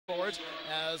forwards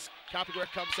as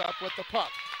Compuware comes up with the puck.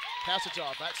 Passage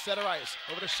off at center ice,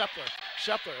 over to Scheffler.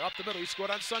 Scheffler up the middle, he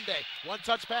scored on Sunday.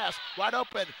 One-touch pass, wide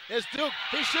open is Duke.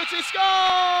 He shoots, he scores!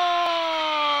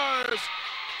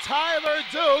 Tyler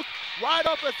Duke, wide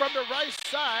open from the right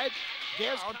side.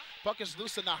 Gives, puck is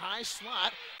loose in the high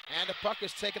slot, and the puck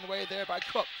is taken away there by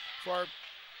Cook.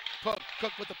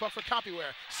 Cook with the puck for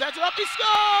Compuware. Sends it up, he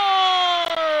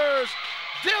scores!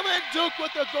 Dylan Duke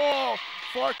with the goal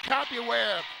for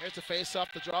Compuware. Here's the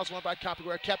face-off. The draw is won by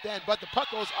Compuware, kept in, but the puck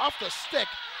goes off the stick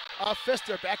of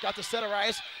Pfister. Back out to center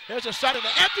ice. There's a shot in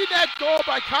the empty net goal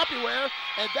by Compuware,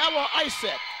 and that will ice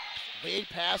it. Lead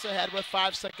pass ahead with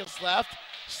 5 seconds left.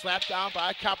 Slapped down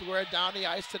by Compuware down the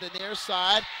ice to the near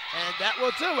side, and that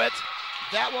will do it.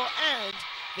 That will end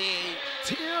the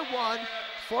Tier 1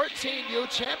 14U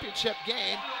championship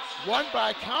game, won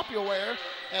by Compuware,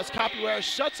 as Compuware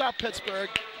shuts out Pittsburgh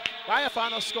by a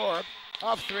final score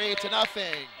of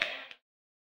 3-0.